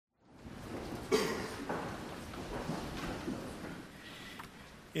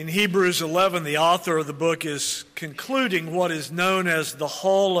In Hebrews 11, the author of the book is concluding what is known as the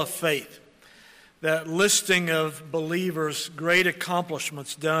Hall of Faith, that listing of believers' great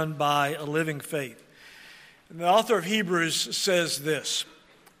accomplishments done by a living faith. And the author of Hebrews says this: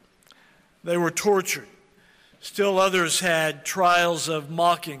 they were tortured. Still others had trials of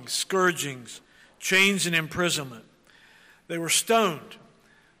mockings, scourgings, chains and imprisonment. They were stoned.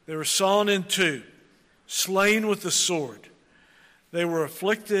 They were sawn in two, slain with the sword. They were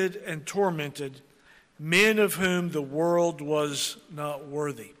afflicted and tormented, men of whom the world was not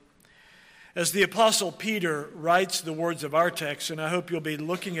worthy. As the Apostle Peter writes the words of our text, and I hope you'll be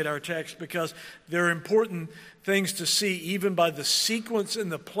looking at our text because there are important things to see even by the sequence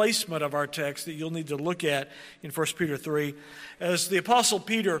and the placement of our text that you'll need to look at in 1 Peter 3. As the Apostle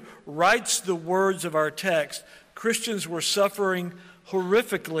Peter writes the words of our text, Christians were suffering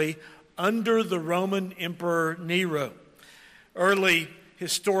horrifically under the Roman Emperor Nero. Early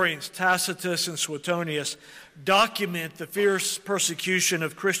historians Tacitus and Suetonius document the fierce persecution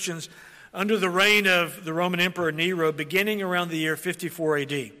of Christians under the reign of the Roman Emperor Nero beginning around the year 54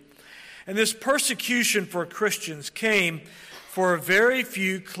 AD. And this persecution for Christians came for a very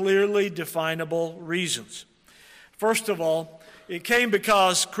few clearly definable reasons. First of all, it came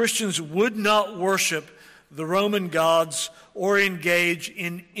because Christians would not worship the Roman gods or engage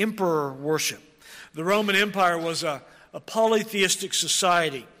in emperor worship. The Roman Empire was a polytheistic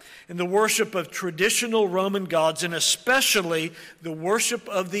society, and the worship of traditional Roman gods, and especially the worship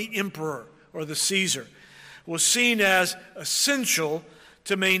of the emperor or the Caesar, was seen as essential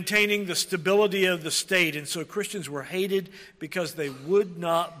to maintaining the stability of the state. And so Christians were hated because they would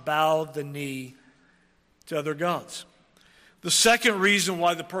not bow the knee to other gods. The second reason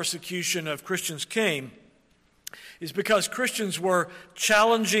why the persecution of Christians came is because Christians were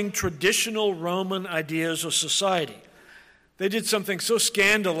challenging traditional Roman ideas of society. They did something so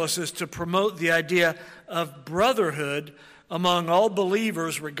scandalous as to promote the idea of brotherhood among all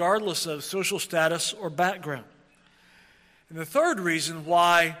believers, regardless of social status or background. And the third reason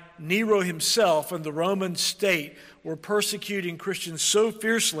why Nero himself and the Roman state were persecuting Christians so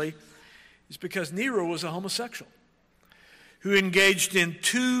fiercely is because Nero was a homosexual who engaged in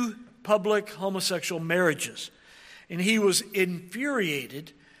 2 public homosexual marriages. And he was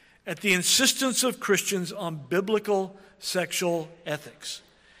infuriated at the insistence of Christians on biblical sexual ethics.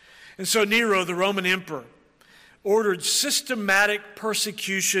 And so Nero, the Roman emperor, ordered systematic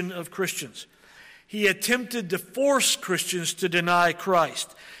persecution of Christians. He attempted to force Christians to deny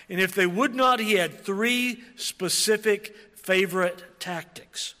Christ. And if they would not, he had 3 specific favorite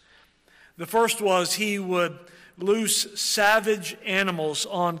tactics. The first was he would loose savage animals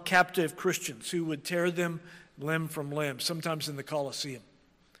on captive Christians who would tear them limb from limb, sometimes in the Colosseum.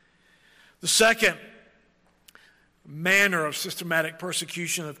 The second manner of systematic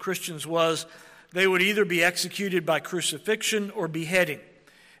persecution of Christians was they would either be executed by crucifixion or beheading.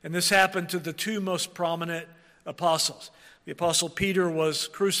 And this happened to the 2 most prominent apostles. The Apostle Peter was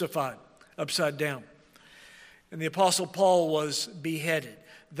crucified upside down, and the Apostle Paul was beheaded.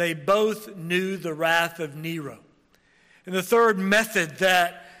 They both knew the wrath of Nero. And the third method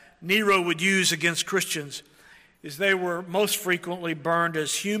that Nero would use against Christians is they were most frequently burned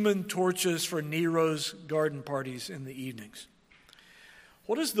as human torches for Nero's garden parties in the evenings.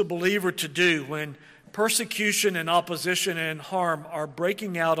 What is the believer to do when persecution and opposition and harm are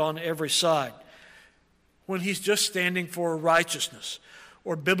breaking out on every side? When he's just standing for righteousness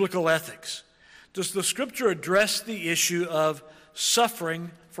or biblical ethics? Does the Scripture address the issue of suffering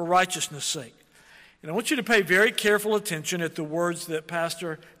for righteousness' sake? And I want you to pay very careful attention at the words that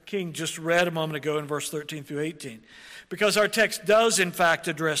Pastor King just read a moment ago in verse 13 through 18. Because our text does, in fact,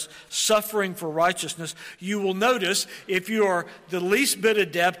 address suffering for righteousness. You will notice, if you are the least bit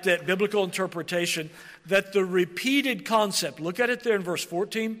adept at biblical interpretation, that the repeated concept, look at it there in verse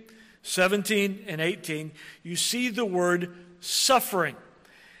 14, 17, and 18, you see the word suffering.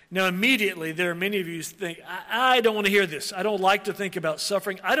 Now, immediately, there are many of you who think, I don't want to hear this. I don't like to think about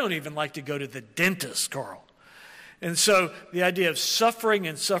suffering. I don't even like to go to the dentist, Carl. And so the idea of suffering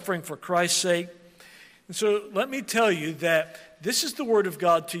and suffering for Christ's sake. And so let me tell you that this is the word of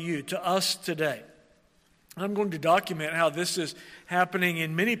God to you, to us today. I'm going to document how this is happening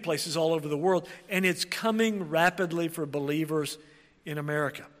in many places all over the world, and it's coming rapidly for believers in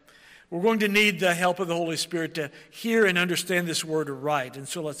America. We're going to need the help of the Holy Spirit to hear and understand this word right, and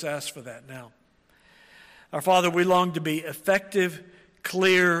so let's ask for that now. Our Father, we long to be effective,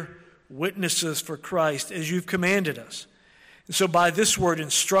 clear witnesses for Christ as you've commanded us. And so by this word,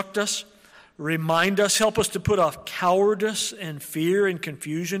 instruct us, remind us, help us to put off cowardice and fear and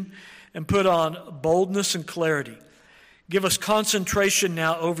confusion, and put on boldness and clarity. Give us concentration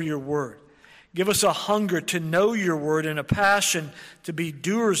now over your word. Give us a hunger to know your word and a passion to be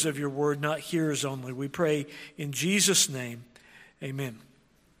doers of your word, not hearers only. We pray in Jesus' name, amen.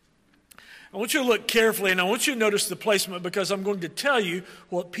 I want you to look carefully, and I want you to notice the placement, because I'm going to tell you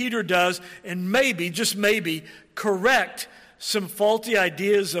what Peter does and maybe, just maybe, correct some faulty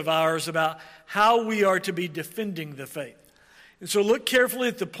ideas of ours about how we are to be defending the faith. And so look carefully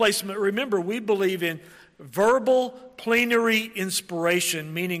at the placement. Remember, we believe in verbal plenary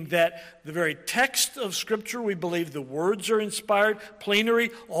inspiration, meaning that the very text of Scripture, we believe the words are inspired. Plenary,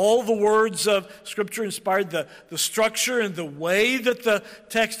 all the words of Scripture inspired. The structure and the way that the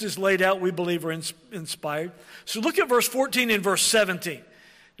text is laid out, we believe are inspired. So look at verse 14 and verse 17.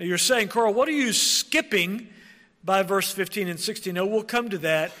 Now you're saying, Carl, what are you skipping by verse 15 and 16? No, we'll come to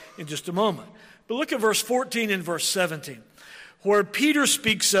that in just a moment. But look at verse 14 and verse 17. Where Peter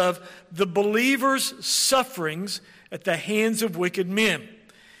speaks of the believer's sufferings at the hands of wicked men.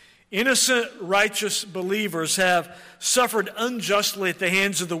 Innocent, righteous believers have suffered unjustly at the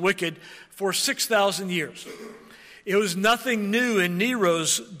hands of the wicked for 6,000 years. It was nothing new in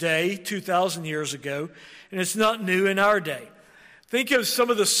Nero's day, 2,000 years ago, and it's not new in our day. Think of some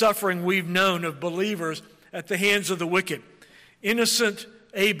of the suffering we've known of believers at the hands of the wicked. Innocent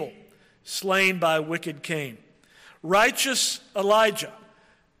Abel, slain by wicked Cain. Righteous Elijah,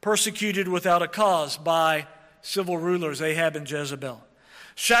 persecuted without a cause by civil rulers, Ahab and Jezebel.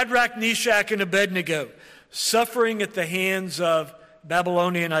 Shadrach, Meshach, and Abednego, suffering at the hands of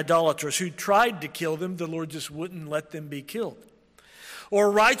Babylonian idolaters who tried to kill them. The Lord just wouldn't let them be killed. Or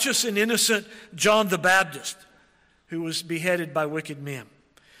righteous and innocent John the Baptist, who was beheaded by wicked men.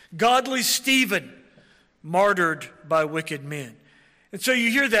 Godly Stephen, martyred by wicked men. And so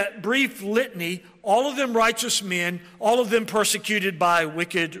you hear that brief litany, all of them righteous men, all of them persecuted by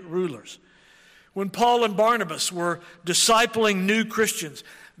wicked rulers. When Paul and Barnabas were discipling new Christians,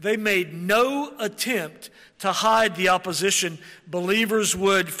 they made no attempt to hide the opposition believers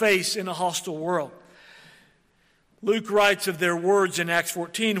would face in a hostile world. Luke writes of their words in Acts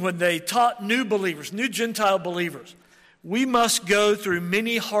 14 when they taught new believers, new Gentile believers, we must go through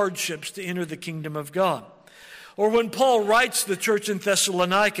many hardships to enter the kingdom of God. Or when Paul writes to the church in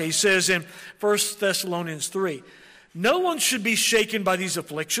Thessalonica, he says in 1 Thessalonians 3, no one should be shaken by these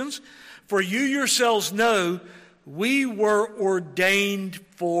afflictions, for you yourselves know we were ordained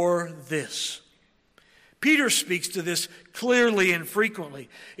for this. Peter speaks to this clearly and frequently.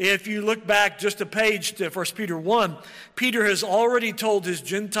 If you look back just a page to 1 Peter 1, Peter has already told his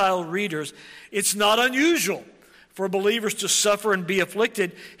Gentile readers it's not unusual for believers to suffer and be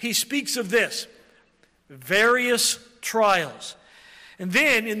afflicted. He speaks of this. Various trials. And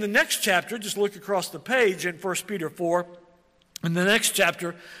then in the next chapter, just look across the page in 1 Peter 4. In the next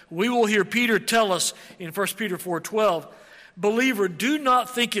chapter, we will hear Peter tell us in 1 Peter 4:12, believer, do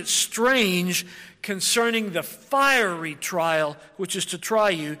not think it strange concerning the fiery trial which is to try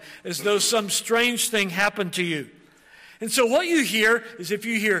you, as though some strange thing happened to you. And so what you hear is if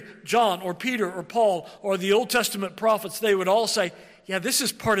you hear John or Peter or Paul or the Old Testament prophets, they would all say, yeah, this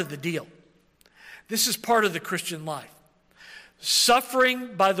is part of the deal. This is part of the Christian life.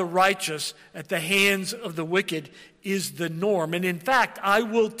 Suffering by the righteous at the hands of the wicked is the norm. And in fact, I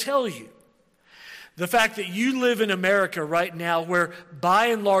will tell you, the fact that you live in America right now where by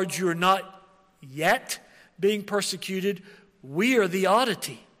and large you are not yet being persecuted, we are the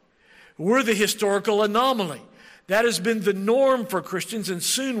oddity. We're the historical anomaly. That has been the norm for Christians and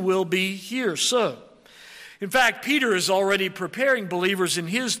soon will be here so. In fact, Peter is already preparing believers in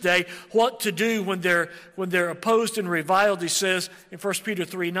his day what to do when they're opposed and reviled. He says in 1 Peter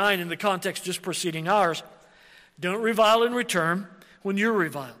 3:9, in the context just preceding ours, don't revile in return when you're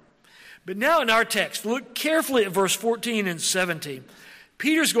reviled. But now in our text, look carefully at verse 14 and 17.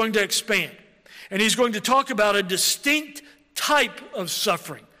 Peter's going to expand, and he's going to talk about a distinct type of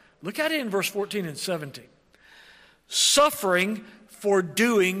suffering. Look at it in verse 14 and 17. Suffering for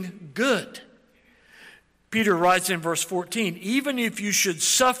doing good. Peter writes in verse 14, even if you should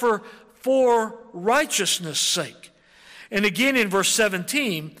suffer for righteousness' sake. And again in verse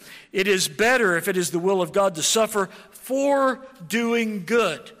 17, it is better if it is the will of God to suffer for doing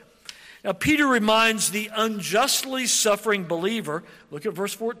good. Now Peter reminds the unjustly suffering believer, look at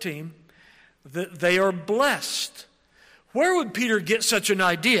verse 14, that they are blessed. Where would Peter get such an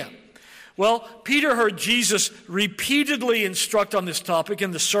idea? Well, Peter heard Jesus repeatedly instruct on this topic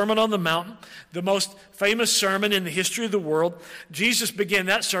in the Sermon on the Mount, the most famous sermon in the history of the world. Jesus began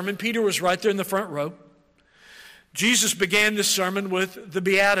that sermon. Peter was right there in the front row. Jesus began this sermon with the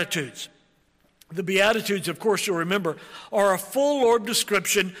Beatitudes. The Beatitudes, of course, you'll remember, are a full-orb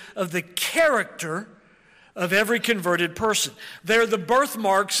description of the character of every converted person. They are the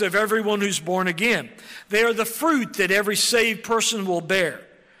birthmarks of everyone who's born again. They are the fruit that every saved person will bear.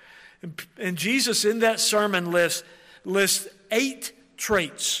 And Jesus in that sermon lists 8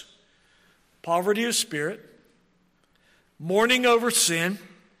 traits: poverty of spirit, mourning over sin,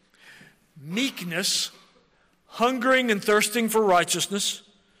 meekness, hungering and thirsting for righteousness,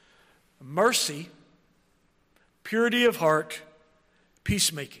 mercy, purity of heart,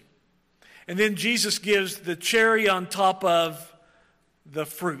 peacemaking. And then Jesus gives the cherry on top of the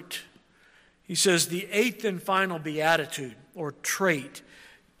fruit. He says the 8th and final beatitude or trait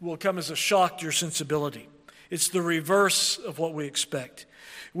will come as a shock to your sensibility. It's the reverse of what we expect.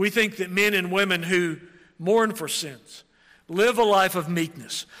 We think that men and women who mourn for sins, live a life of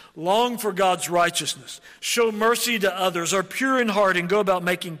meekness, long for God's righteousness, show mercy to others, are pure in heart, and go about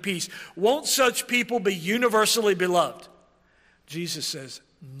making peace. Won't such people be universally beloved? Jesus says,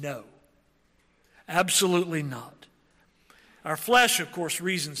 no, absolutely not. Our flesh, of course,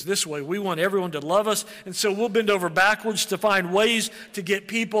 reasons this way. We want everyone to love us, and so we'll bend over backwards to find ways to get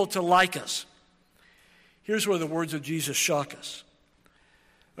people to like us. Here's where the words of Jesus shock us.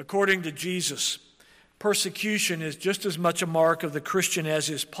 According to Jesus, persecution is just as much a mark of the Christian as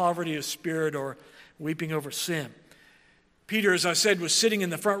is poverty of spirit or weeping over sin. Peter, as I said, was sitting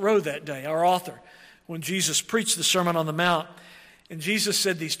in the front row that day, our author, when Jesus preached the Sermon on the Mount, and Jesus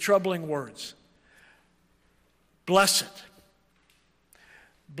said these troubling words: Blessed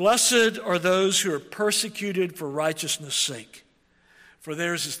are those who are persecuted for righteousness' sake, for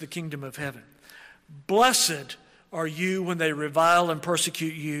theirs is the kingdom of heaven. Blessed are you when they revile and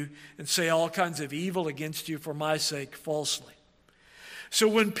persecute you and say all kinds of evil against you for my sake falsely. So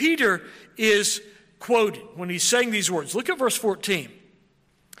when Peter is quoted, when he's saying these words, look at verse 14.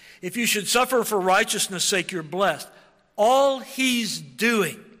 If you should suffer for righteousness' sake, you're blessed. All he's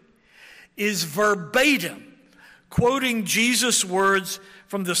doing is verbatim quoting Jesus' words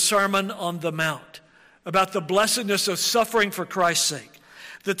from the Sermon on the Mount about the blessedness of suffering for Christ's sake.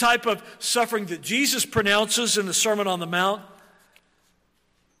 The type of suffering that Jesus pronounces in the Sermon on the Mount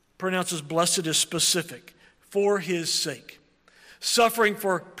pronounces blessed as specific, for his sake. Suffering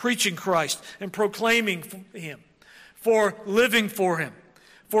for preaching Christ and proclaiming him, for living for him,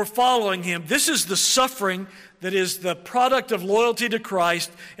 for following him. This is the suffering that is the product of loyalty to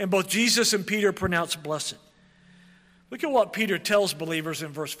Christ, and both Jesus and Peter pronounce blessed. Look at what Peter tells believers in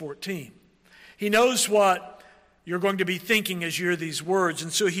verse 14. He knows what you're going to be thinking as you hear these words,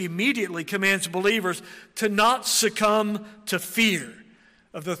 and so he immediately commands believers to not succumb to fear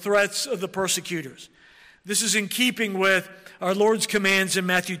of the threats of the persecutors. This is in keeping with our Lord's commands in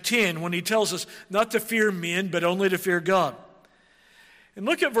Matthew 10 when he tells us not to fear men, but only to fear God. And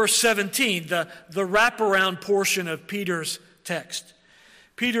look at verse 17, the wraparound portion of Peter's text.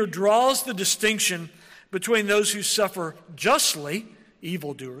 Peter draws the distinction between those who suffer justly,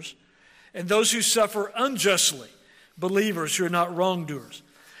 evildoers, and those who suffer unjustly, believers who are not wrongdoers.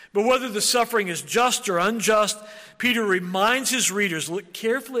 But whether the suffering is just or unjust, Peter reminds his readers, look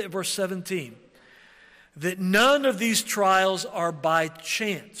carefully at verse 17, that none of these trials are by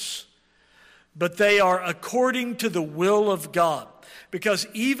chance, but they are according to the will of God. Because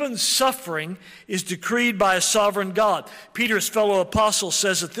even suffering is decreed by a sovereign God. Peter's fellow apostle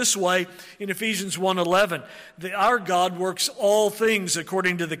says it this way in Ephesians 1:11, that our God works all things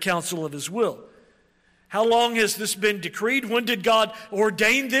according to the counsel of his will. How long has this been decreed? When did God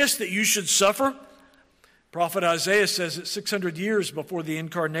ordain this, that you should suffer? Prophet Isaiah says it 600 years before the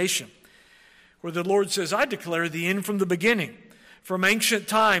incarnation, where the Lord says, I declare the end from the beginning, from ancient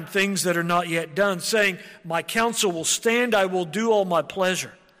time, things that are not yet done, saying, my counsel will stand, I will do all my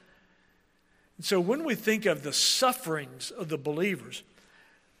pleasure. And so when we think of the sufferings of the believers,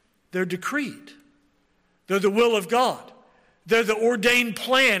 they're decreed. They're the will of God. They're the ordained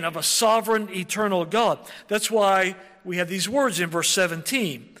plan of a sovereign, eternal God. That's why we have these words in verse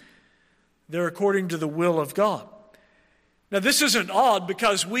 17. They're according to the will of God. Now, this isn't odd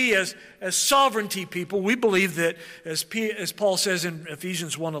because we as sovereignty people, we believe that, as Paul says in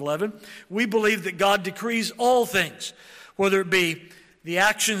Ephesians 1:11, we believe that God decrees all things, whether it be the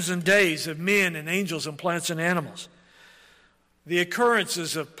actions and days of men and angels and plants and animals, the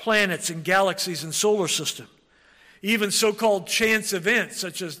occurrences of planets and galaxies and solar system, even so-called chance events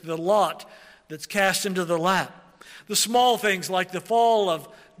such as the lot that's cast into the lap, the small things like the fall of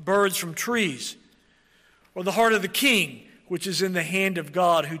birds from trees, or the heart of the king, which is in the hand of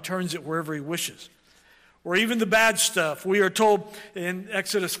God who turns it wherever he wishes. Or even the bad stuff. We are told in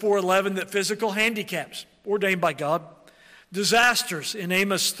Exodus 4:11 that physical handicaps, ordained by God, disasters in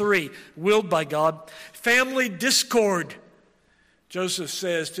Amos 3, willed by God, family discord, Joseph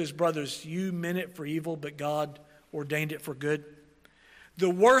says to his brothers, you meant it for evil, but God ordained it for good. The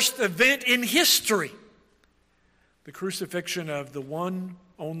worst event in history, the crucifixion of the one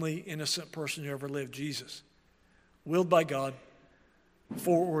only innocent person who ever lived, Jesus, willed by God,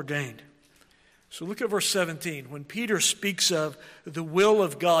 foreordained. So look at verse 17. When Peter speaks of the will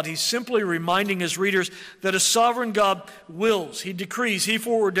of God, he's simply reminding his readers that a sovereign God wills, he decrees, he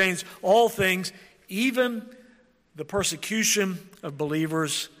foreordains all things, even the persecution of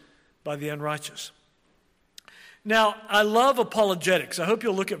believers by the unrighteous. Now, I love apologetics. I hope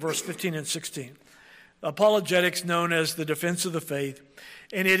you'll look at verse 15 and 16. Apologetics, known as the defense of the faith,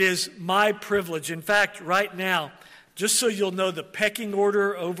 and it is my privilege. In fact, right now, just so you'll know the pecking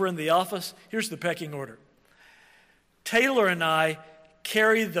order over in the office, here's the pecking order. Taylor and I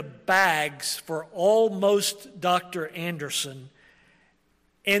carry the bags for almost Dr. Anderson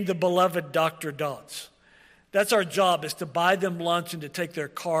and the beloved Dr. Dodds. That's our job, is to buy them lunch and to take their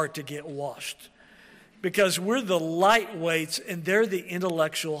car to get washed. Because we're the lightweights and they're the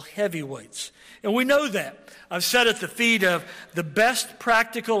intellectual heavyweights. And we know that. I've sat at the feet of the best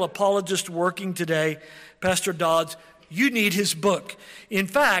practical apologist working today, Pastor Dodds. You need his book. In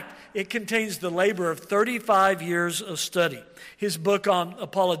fact, it contains the labor of 35 years of study. His book on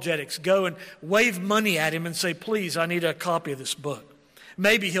apologetics. Go and wave money at him and say, please, I need a copy of this book.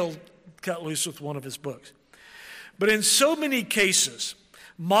 Maybe he'll cut loose with one of his books. But in so many cases,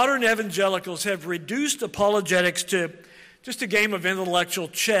 modern evangelicals have reduced apologetics to just a game of intellectual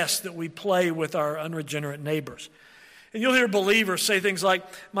chess that we play with our unregenerate neighbors. And you'll hear believers say things like,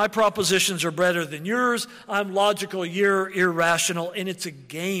 my propositions are better than yours, I'm logical, you're irrational, and it's a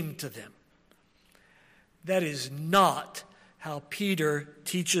game to them. That is not how Peter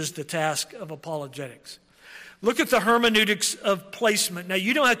teaches the task of apologetics. Look at the hermeneutics of placement. Now,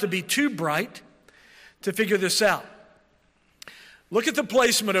 you don't have to be too bright to figure this out. Look at the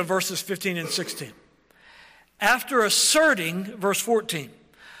placement of verses 15 and 16. After asserting, verse 14,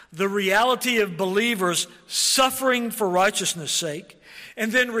 the reality of believers suffering for righteousness' sake,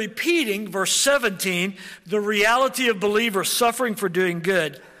 and then repeating, verse 17, the reality of believers suffering for doing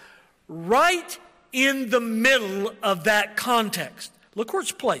good, right in the middle of that context. Look where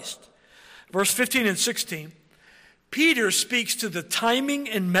it's placed. Verse 15 and 16, Peter speaks to the timing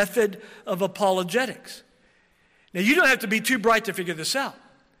and method of apologetics. Now, you don't have to be too bright to figure this out.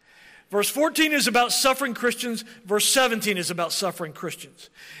 Verse 14 is about suffering Christians. Verse 17 is about suffering Christians.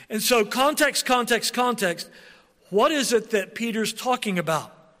 And so context. What is it that Peter's talking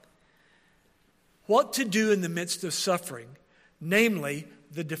about? What to do in the midst of suffering, namely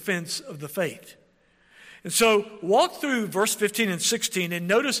the defense of the faith. And so walk through verse 15 and 16 and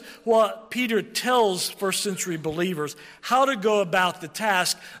notice what Peter tells first century believers how to go about the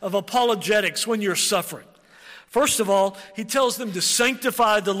task of apologetics when you're suffering. First of all, he tells them to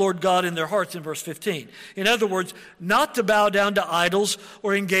sanctify the Lord God in their hearts in verse 15. In other words, not to bow down to idols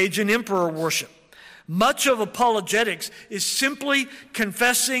or engage in emperor worship. Much of apologetics is simply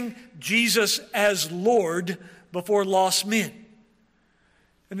confessing Jesus as Lord before lost men.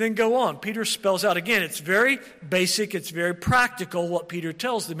 And then go on. Peter spells out again. It's very basic, it's very practical what Peter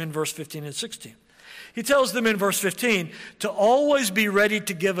tells them in verse 15 and 16. He tells them in verse 15 to always be ready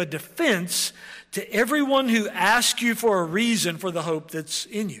to give a defense to everyone who asks you for a reason for the hope that's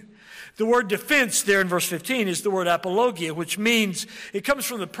in you. The word defense there in verse 15 is the word apologia, which means it comes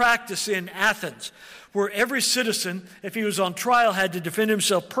from the practice in Athens, where every citizen, if he was on trial, had to defend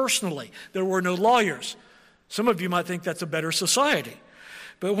himself personally. There were no lawyers. Some of you might think that's a better society.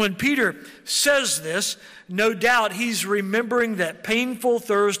 But when Peter says this, no doubt he's remembering that painful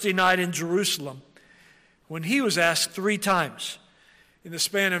Thursday night in Jerusalem when he was asked 3 times in the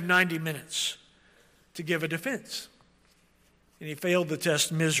span of 90 minutes to give a defense. And he failed the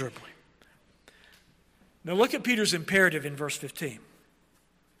test miserably. Now look at Peter's imperative in verse 15.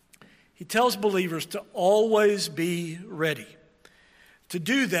 He tells believers to always be ready. To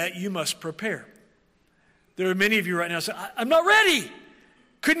do that, you must prepare. There are many of you right now saying, I'm not ready.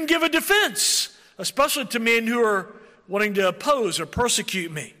 Couldn't give a defense, especially to men who are wanting to oppose or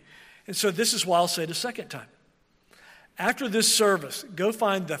persecute me. And so this is why I'll say it a second time. After this service, go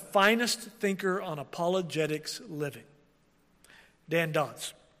find the finest thinker on apologetics living, Dan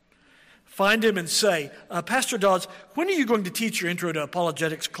Dodds. Find him and say, Pastor Dodds, when are you going to teach your intro to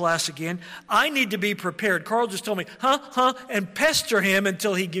apologetics class again? I need to be prepared. Carl just told me, and pester him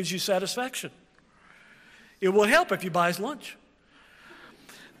until he gives you satisfaction. It will help if you buy his lunch.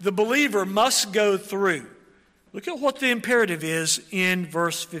 The believer must go through. Look at what the imperative is in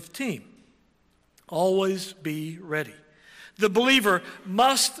verse 15. Always be ready. The believer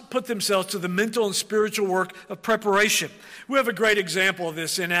must put themselves to the mental and spiritual work of preparation. We have a great example of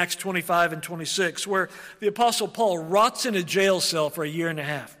this in Acts 25 and 26, where the Apostle Paul rots in a jail cell for a year and a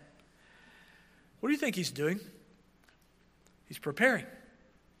half. What do you think he's doing? He's preparing.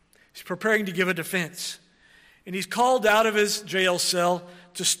 He's preparing to give a defense. And he's called out of his jail cell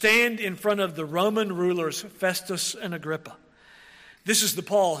to stand in front of the Roman rulers Festus and Agrippa. This is the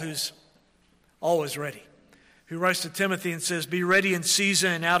Paul who's always ready, who writes to Timothy and says, be ready in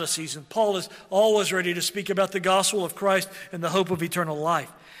season and out of season. Paul is always ready to speak about the gospel of Christ and the hope of eternal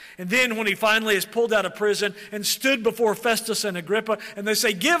life. And then when he finally is pulled out of prison and stood before Festus and Agrippa, and they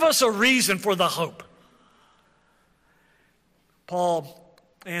say, give us a reason for the hope, Paul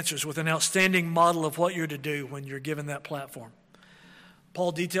answers with an outstanding model of what you're to do when you're given that platform.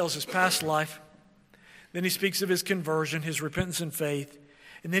 Paul details his past life. Then he speaks of his conversion, his repentance and faith.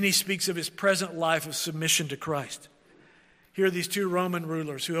 And then he speaks of his present life of submission to Christ. Here are these two Roman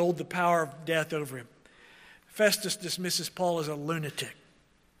rulers who hold the power of death over him. Festus dismisses Paul as a lunatic.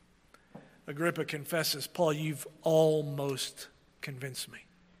 Agrippa confesses, Paul, you've almost convinced me.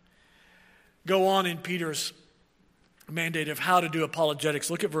 Go on in Peter's mandate of how to do apologetics.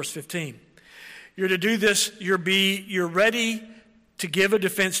 Look at verse 15. You're to do this, you're ready to give a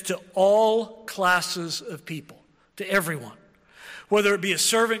defense to all classes of people, to everyone. Whether it be a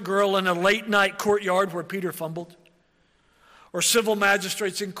servant girl in a late night courtyard where Peter fumbled, or civil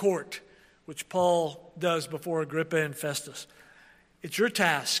magistrates in court, which Paul does before Agrippa and Festus. It's your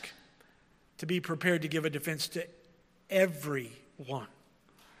task to be prepared to give a defense to everyone.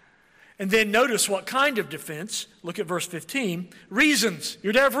 And then notice what kind of defense. Look at verse 15. Reasons.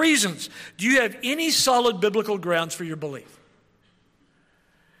 You're to have reasons. Do you have any solid biblical grounds for your belief?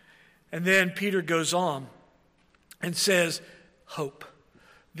 And then Peter goes on and says, hope.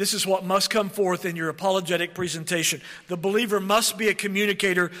 This is what must come forth in your apologetic presentation. The believer must be a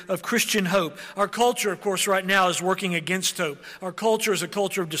communicator of Christian hope. Our culture, of course, right now is working against hope. Our culture is a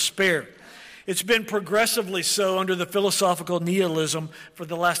culture of despair. It's been progressively so under the philosophical nihilism for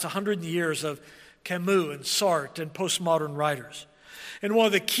the last 100 years of Camus and Sartre and postmodern writers. And one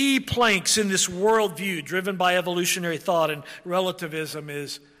of the key planks in this worldview driven by evolutionary thought and relativism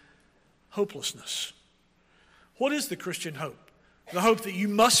is hopelessness. What is the Christian hope? The hope that you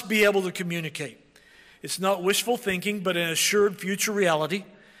must be able to communicate. It's not wishful thinking, but an assured future reality.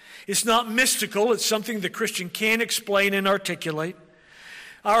 It's not mystical. It's something the Christian can explain and articulate.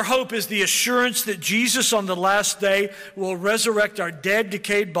 Our hope is the assurance that Jesus on the last day will resurrect our dead,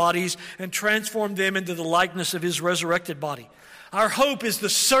 decayed bodies and transform them into the likeness of his resurrected body. Our hope is the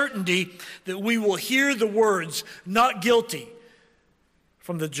certainty that we will hear the words, not guilty,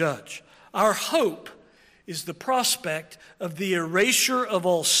 from the judge. Our hope is the prospect of the erasure of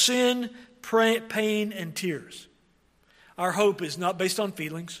all sin, pain, and tears. Our hope is not based on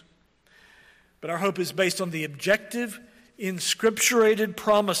feelings, but our hope is based on the objective, inscripturated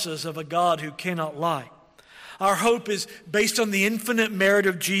promises of a God who cannot lie. Our hope is based on the infinite merit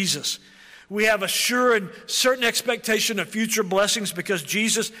of Jesus. We have a sure and certain expectation of future blessings because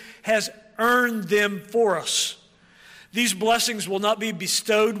Jesus has earned them for us. These blessings will not be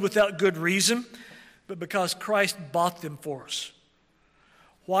bestowed without good reason, but because Christ bought them for us.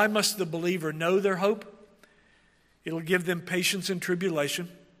 Why must the believer know their hope? It'll give them patience in tribulation.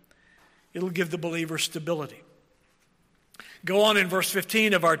 It'll give the believer stability. Go on in verse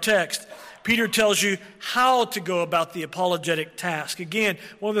 15 of our text. Peter tells you how to go about the apologetic task. Again,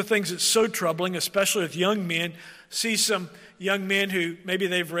 one of the things that's so troubling, especially with young men, see some young men who maybe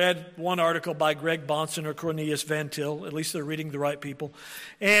they've read one article by Greg Bonson or Cornelius Van Til, at least they're reading the right people,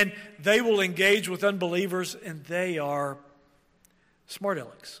 and they will engage with unbelievers and they are smart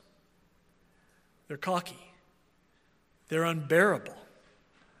alecks. They're cocky. They're unbearable.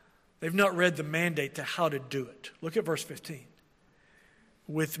 They've not read the mandate to how to do it. Look at verse 15.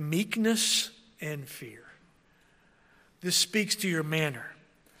 With meekness and fear. This speaks to your manner.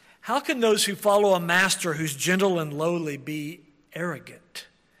 How can those who follow a master who's gentle and lowly be arrogant?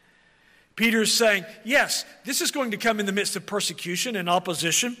 Peter's saying, yes, this is going to come in the midst of persecution and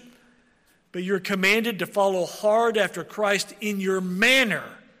opposition, but you're commanded to follow hard after Christ in your manner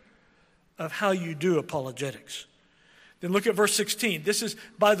of how you do apologetics. Then look at verse 16. This is,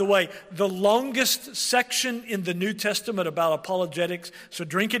 by the way, the longest section in the New Testament about apologetics, so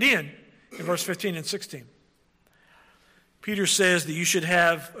drink it in verse 15 and 16. Peter says that you should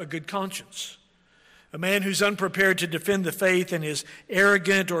have a good conscience. A man who's unprepared to defend the faith and is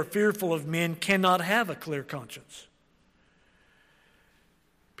arrogant or fearful of men cannot have a clear conscience.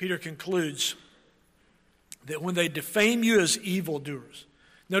 Peter concludes that when they defame you as evildoers,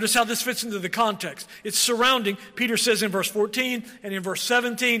 Notice how this fits into the context. It's surrounding, Peter says in verse 14 and in verse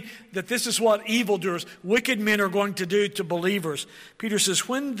 17, that this is what evildoers, wicked men are going to do to believers. Peter says,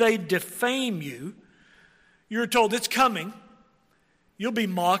 when they defame you, you're told it's coming. You'll be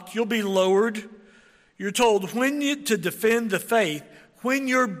mocked. You'll be lowered. You're told to defend the faith when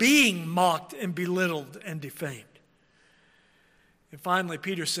you're being mocked and belittled and defamed. And finally,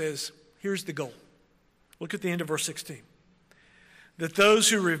 Peter says, here's the goal. Look at the end of verse 16. That those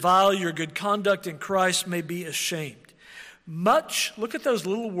who revile your good conduct in Christ may be ashamed. Much, look at those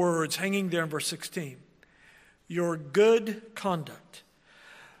little words hanging there in verse 16. Your good conduct.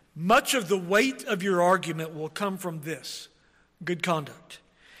 Much of the weight of your argument will come from this, good conduct.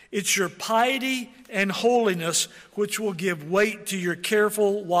 It's your piety and holiness which will give weight to your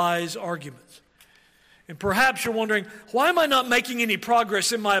careful, wise arguments. And perhaps you're wondering, why am I not making any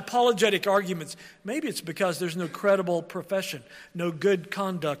progress in my apologetic arguments? Maybe it's because there's no credible profession, no good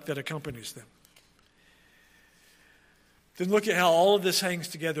conduct that accompanies them. Then look at how all of this hangs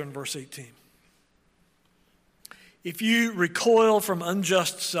together in verse 18. If you recoil from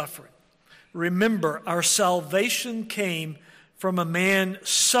unjust suffering, remember our salvation came from a man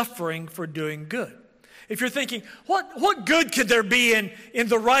suffering for doing good. If you're thinking, what good could there be in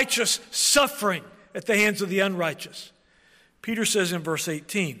the righteous suffering at the hands of the unrighteous? Peter says in verse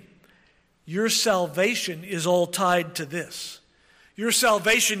 18, your salvation is all tied to this. Your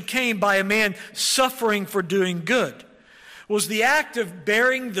salvation came by a man suffering for doing good. Was the act of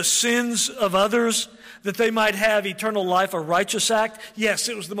bearing the sins of others that they might have eternal life a righteous act? Yes,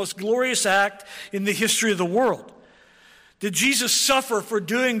 it was the most glorious act in the history of the world. Did Jesus suffer for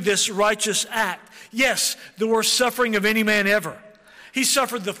doing this righteous act? Yes, the worst suffering of any man ever. He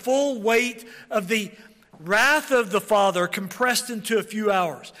suffered the full weight of the wrath of the Father compressed into a few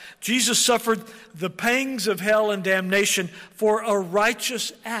hours. Jesus suffered the pangs of hell and damnation for a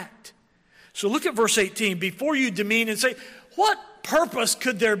righteous act. So look at verse 18. Before you demean and say, what purpose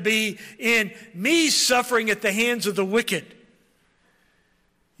could there be in me suffering at the hands of the wicked?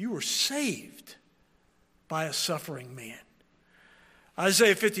 You were saved by a suffering man.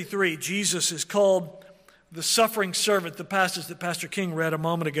 Isaiah 53, Jesus is called the suffering servant, the passage that Pastor King read a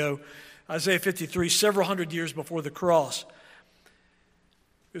moment ago. Isaiah 53, several hundred years before the cross.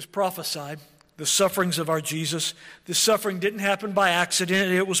 It was prophesied, the sufferings of our Jesus. This suffering didn't happen by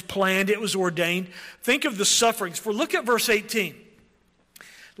accident. It was planned. It was ordained. Think of the sufferings. For look at verse 18.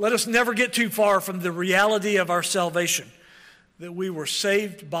 Let us never get too far from the reality of our salvation, that we were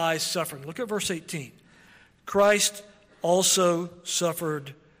saved by suffering. Look at verse 18. Christ also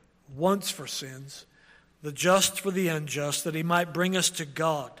suffered once for sins, the just for the unjust, that he might bring us to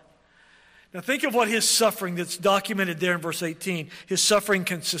God. Now think of what his suffering that's documented there in verse 18, his suffering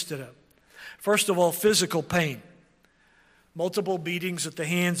consisted of. First of all, physical pain. Multiple beatings at the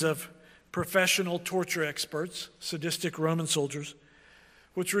hands of professional torture experts, sadistic Roman soldiers,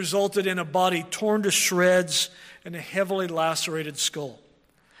 which resulted in a body torn to shreds and a heavily lacerated skull.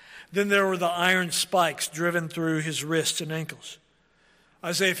 Then there were the iron spikes driven through his wrists and ankles.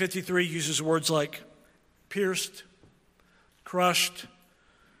 Isaiah 53 uses words like pierced, crushed,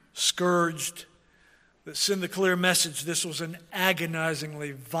 scourged, that send the clear message this was an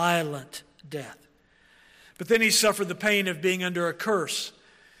agonizingly violent death. But then he suffered the pain of being under a curse.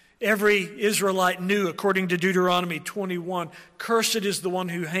 Every Israelite knew, according to Deuteronomy 21, cursed is the one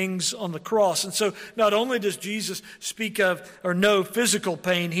who hangs on the cross. And so not only does Jesus speak of or know physical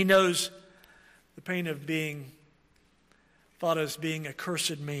pain, he knows the pain of being thought as being a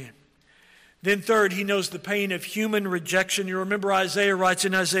cursed man. Then third, he knows the pain of human rejection. You remember Isaiah writes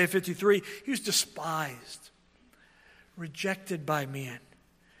in Isaiah 53, he was despised, rejected by men.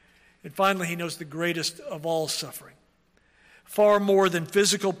 And finally, he knows the greatest of all suffering. Far more than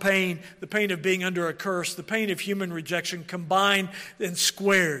physical pain, the pain of being under a curse, the pain of human rejection combined and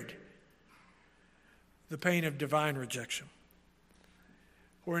squared, the pain of divine rejection.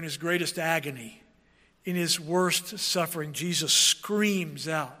 Or in his greatest agony, in his worst suffering, Jesus screams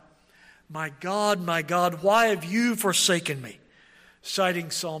out, my God, why have you forsaken me?"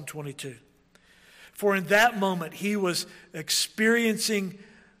 Citing Psalm 22. For in that moment, he was experiencing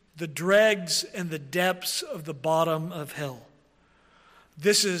the dregs and the depths of the bottom of hell.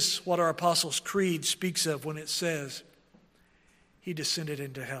 This is what our Apostles' Creed speaks of when it says, he descended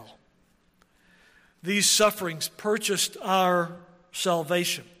into hell. These sufferings purchased our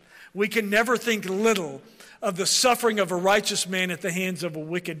salvation. We can never think little of the suffering of a righteous man at the hands of a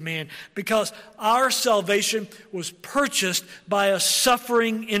wicked man, because our salvation was purchased by a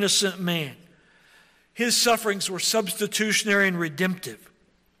suffering innocent man. His sufferings were substitutionary and redemptive.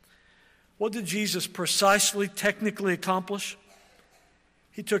 What did Jesus precisely, technically accomplish?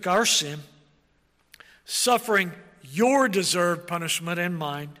 He took our sin, suffering your deserved punishment and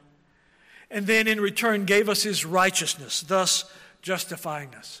mine, and then in return gave us his righteousness, thus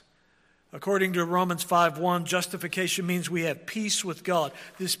justifying us. According to Romans 5:1, justification means we have peace with God.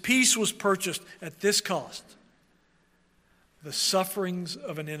 This peace was purchased at this cost, the sufferings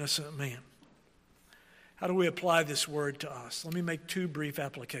of an innocent man. How do we apply this word to us? Let me make two brief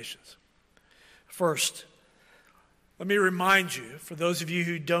applications. First, let me remind you, for those of you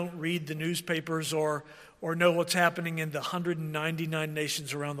who don't read the newspapers or know what's happening in the 199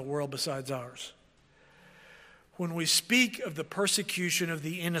 nations around the world besides ours. When we speak of the persecution of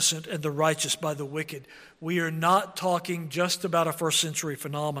the innocent and the righteous by the wicked, we are not talking just about a first century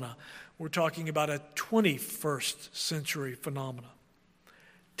phenomena. We're talking about a 21st century phenomena.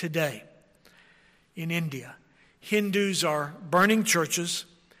 Today, in India, Hindus are burning churches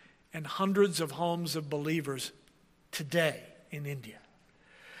and hundreds of homes of believers today in India.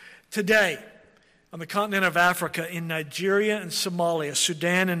 Today, on the continent of Africa, in Nigeria and Somalia,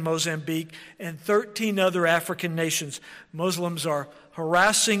 Sudan and Mozambique, and 13 other African nations, Muslims are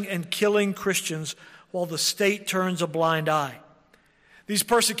harassing and killing Christians while the state turns a blind eye. These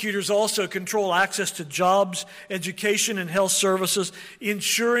persecutors also control access to jobs, education, and health services,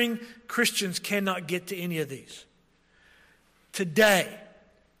 ensuring Christians cannot get to any of these. Today,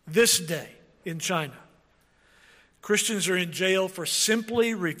 this day in China, Christians are in jail for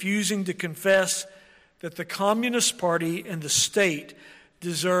simply refusing to confess that the Communist Party and the state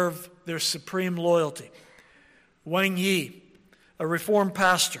deserve their supreme loyalty. Wang Yi, a Reformed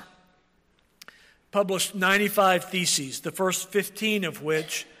pastor, published 95 theses, the first 15 of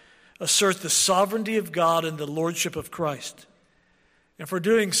which assert the sovereignty of God and the lordship of Christ. And for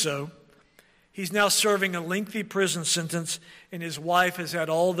doing so, he's now serving a lengthy prison sentence, and his wife has had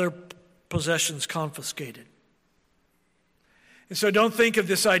all their possessions confiscated. And so don't think of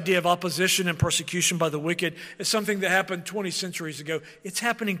this idea of opposition and persecution by the wicked as something that happened 20 centuries ago. It's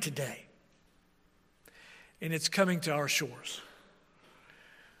happening today. And it's coming to our shores.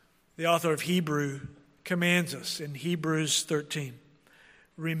 The author of Hebrew commands us in Hebrews 13,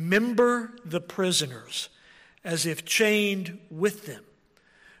 remember the prisoners as if chained with them.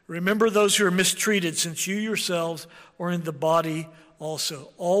 Remember those who are mistreated, since you yourselves are in the body also.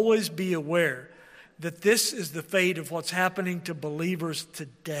 Always be aware that this is the fate of what's happening to believers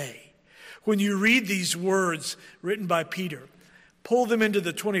today. When you read these words written by Peter, pull them into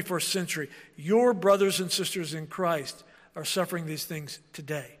the 21st century. Your brothers and sisters in Christ are suffering these things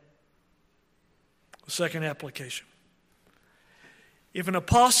today. Second application. If an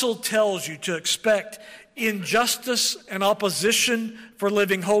apostle tells you to expect injustice and opposition for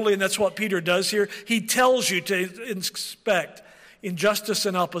living holy, and that's what Peter does here, he tells you to expect injustice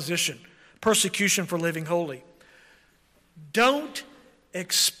and opposition, persecution for living holy. Don't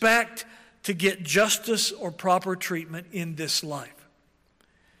expect to get justice or proper treatment in this life.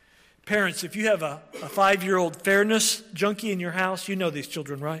 Parents, if you have a 5-year-old fairness junkie in your house, you know these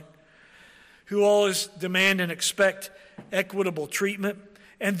children, right? Who always demand and expect equitable treatment,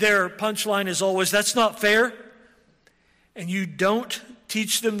 and their punchline is always, that's not fair. And you don't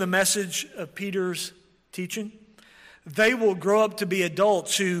teach them the message of Peter's teaching, they will grow up to be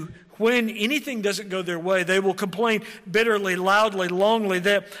adults who, when anything doesn't go their way, they will complain bitterly, loudly, longly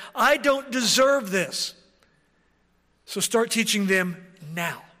that I don't deserve this. So start teaching them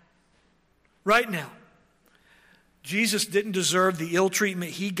now, right now. Jesus didn't deserve the ill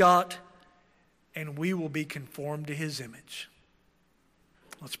treatment he got, and we will be conformed to his image.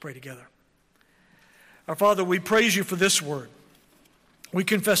 Let's pray together. Our Father, we praise you for this word. We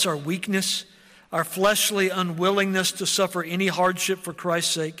confess our weakness, our fleshly unwillingness to suffer any hardship for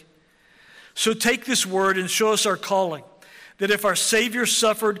Christ's sake. So take this word and show us our calling, that if our Savior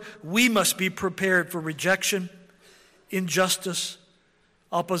suffered, we must be prepared for rejection, injustice,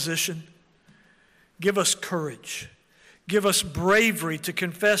 opposition. Give us courage. Give us bravery to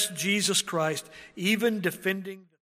confess Jesus Christ, even defending